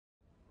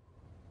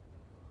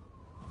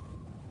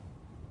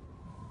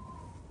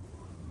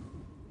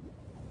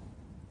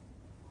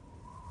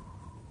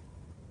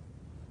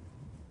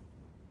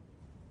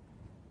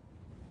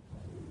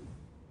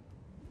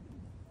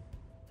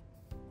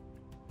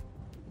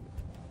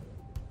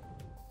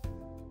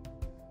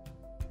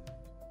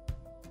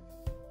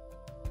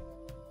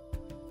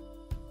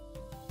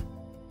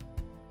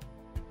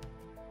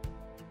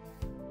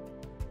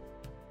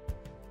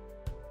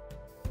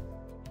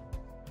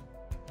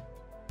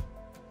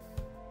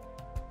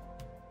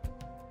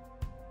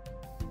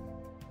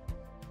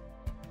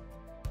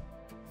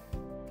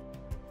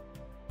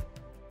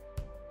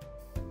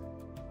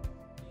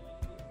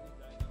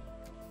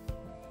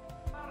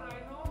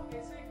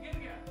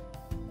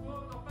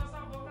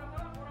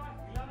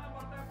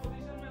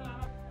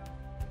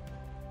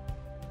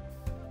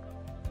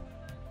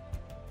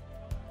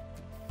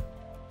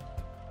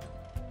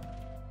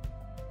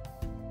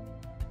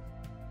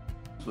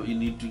So you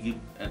need to give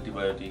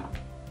antibiotic,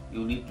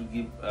 you need to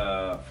give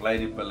fly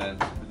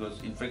repellent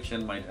because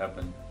infection might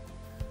happen.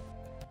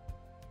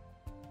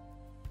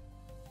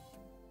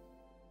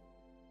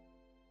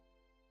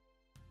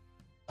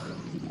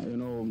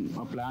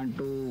 A plan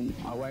to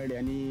avoid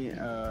any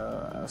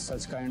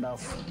such kind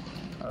of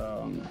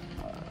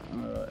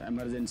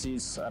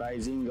emergencies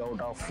arising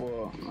out of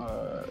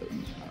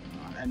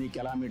any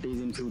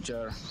calamities in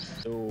future.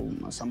 तो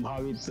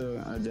संभावित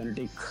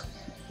genetic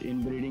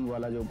inbreeding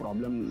वाला जो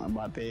problem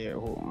बातें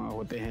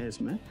होते हैं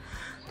इसमें,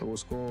 तो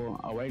उसको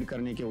अवॉइड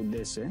करने के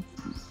उद्देश्य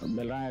से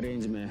बेलराया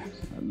रेंज में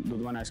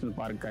दुधवा नेशनल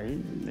पार्क का ही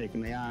एक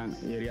नया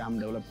एरिया हम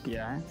डेवलप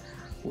किया है।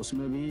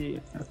 उसमें भी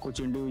कुछ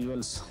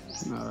इंडिविजुअल्स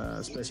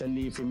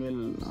स्पेशली फीमेल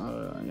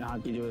यहाँ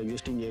की जो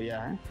एग्जिस्टिंग एरिया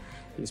है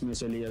इसमें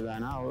से लिया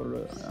जाना और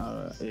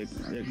एक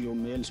जो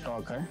मेल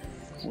स्टॉक है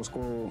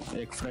उसको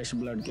एक फ्रेश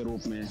ब्लड के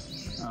रूप में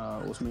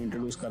उसमें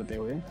इंट्रोड्यूस करते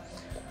हुए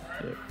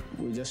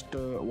we just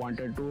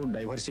wanted to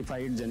diversify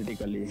it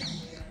genetically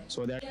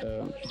so that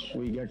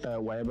we get a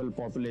viable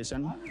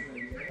population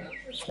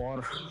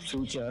for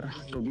future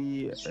to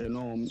be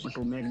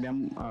to make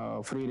them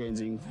free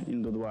ranging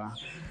in Dudhwa.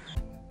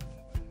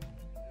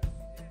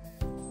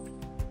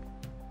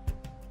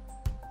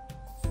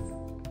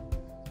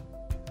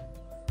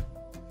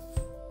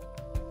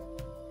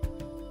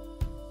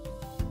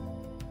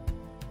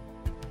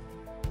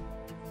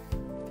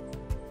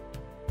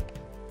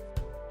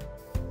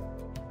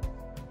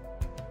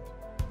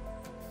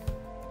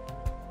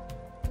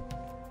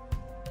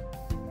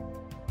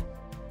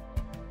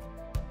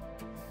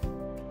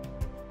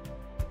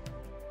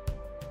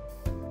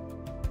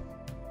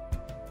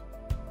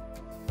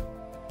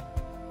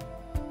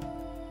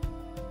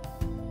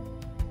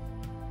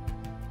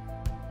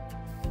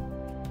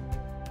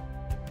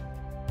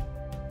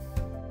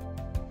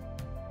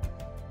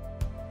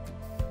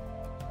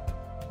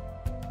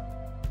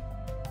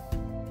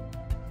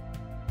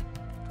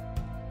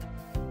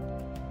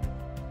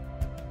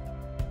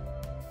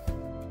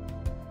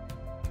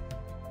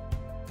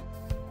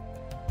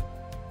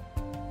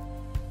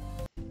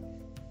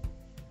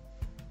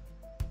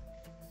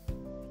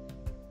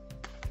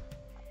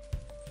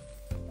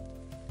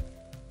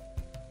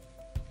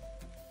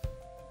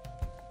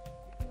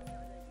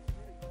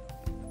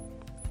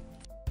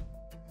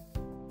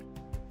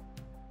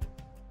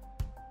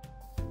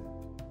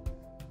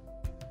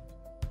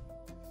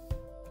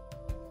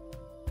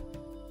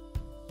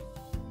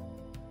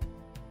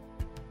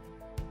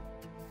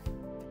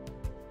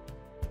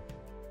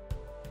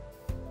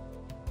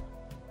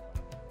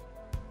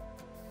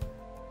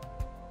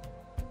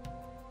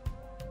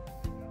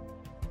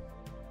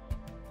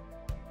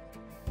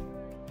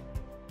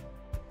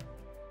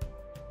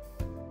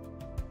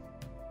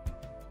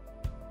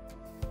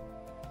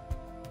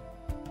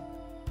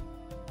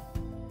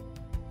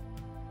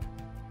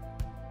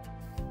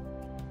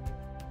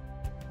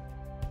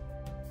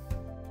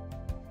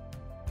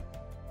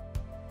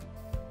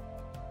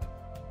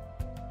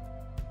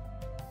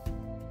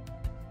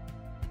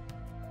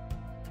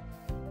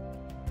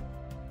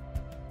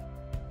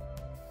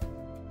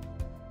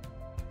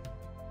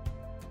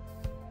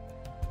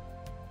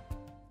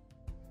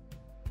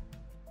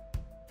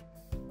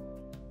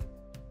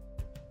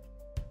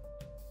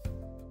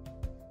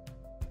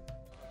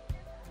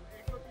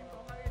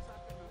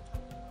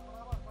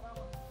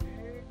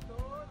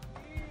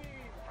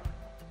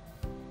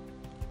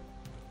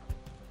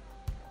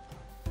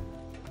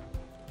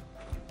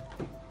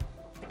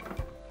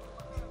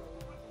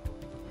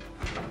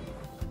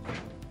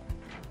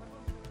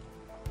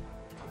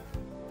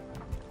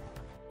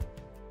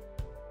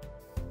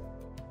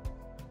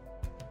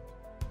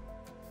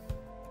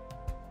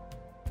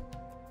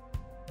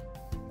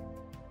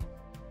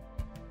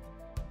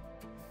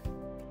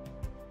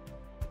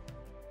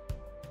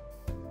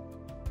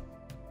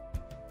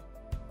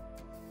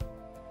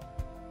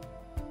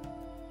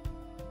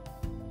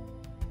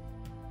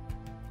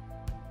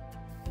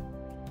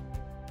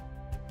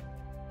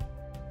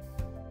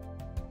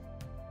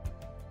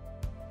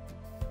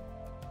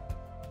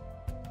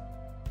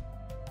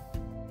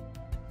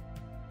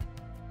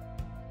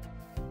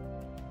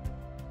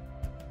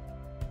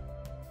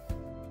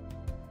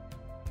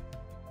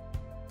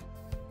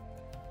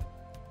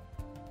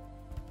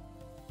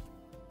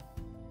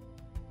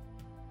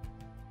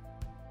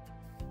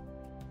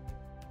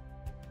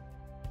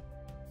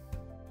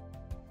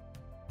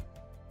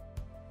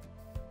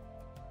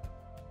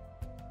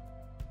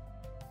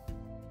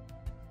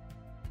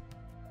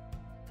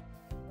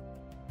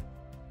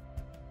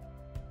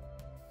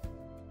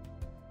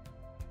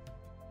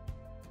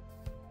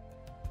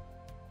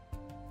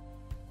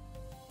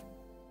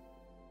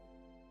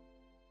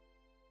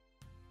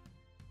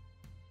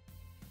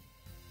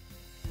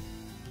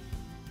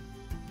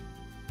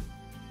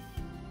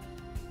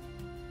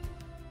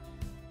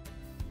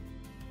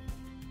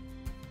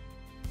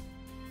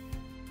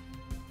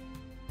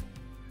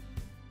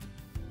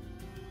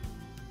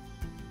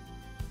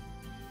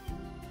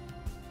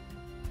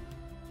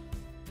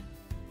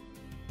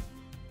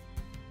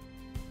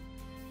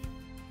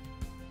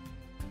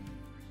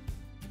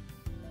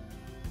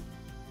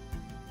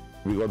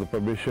 we got the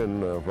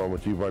permission from a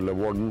chief wildlife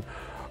warden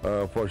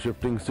for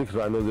shifting 6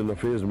 rhinos in a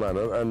phased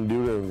manner, and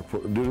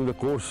during the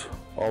course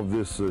of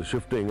this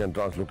shifting and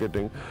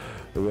translocating,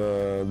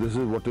 this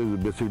is what is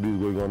basically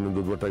going on in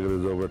the Dudhwa Tiger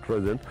Reserve at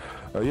present.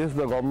 Yes,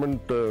 the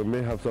government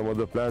may have some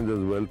other plans as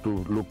well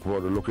to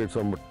locate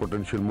some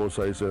potential more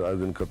sites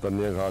as in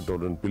Katanya Ghat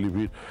or in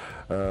Pilibhit.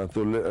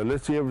 So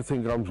let's see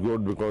everything comes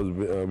good, because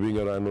being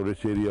a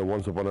rhino-rich area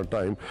once upon a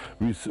time,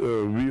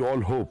 we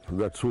all hope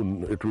that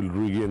soon it will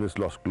regain its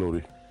lost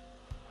glory.